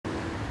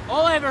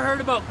All I ever heard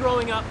about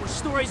growing up were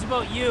stories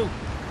about you.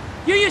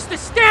 You used to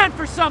stand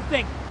for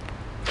something!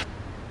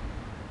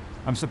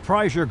 I'm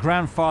surprised your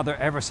grandfather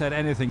ever said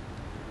anything.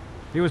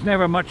 He was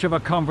never much of a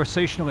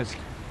conversationalist.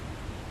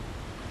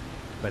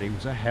 But he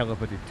was a hell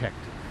of a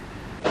detective.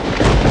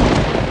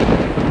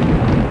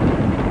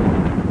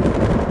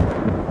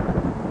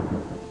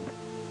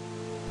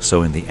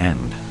 So in the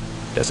end,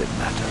 does it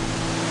matter?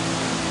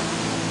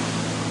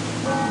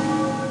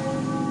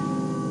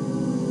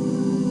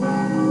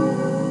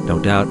 No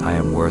doubt I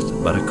am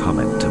worth but a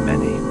comment to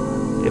many,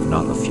 if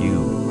not a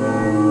few.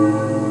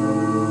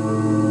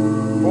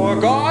 For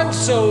God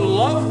so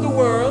loved the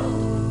world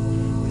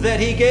that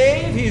he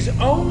gave his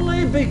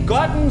only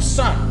begotten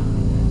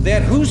Son,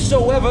 that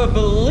whosoever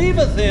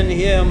believeth in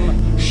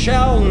him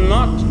shall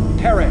not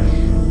perish.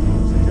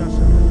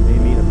 Suggestion that may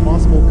mean a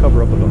possible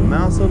cover-up of a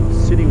massive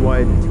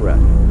citywide threat.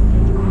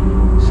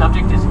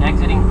 Subject is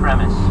exiting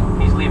premise.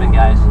 He's leaving,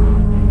 guys.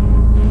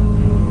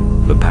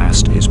 The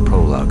past is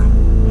prologue,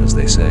 as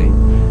they say.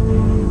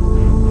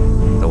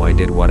 Though I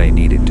did what I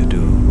needed to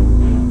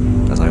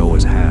do, as I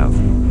always have.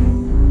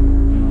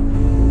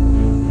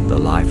 The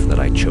life that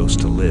I chose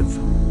to live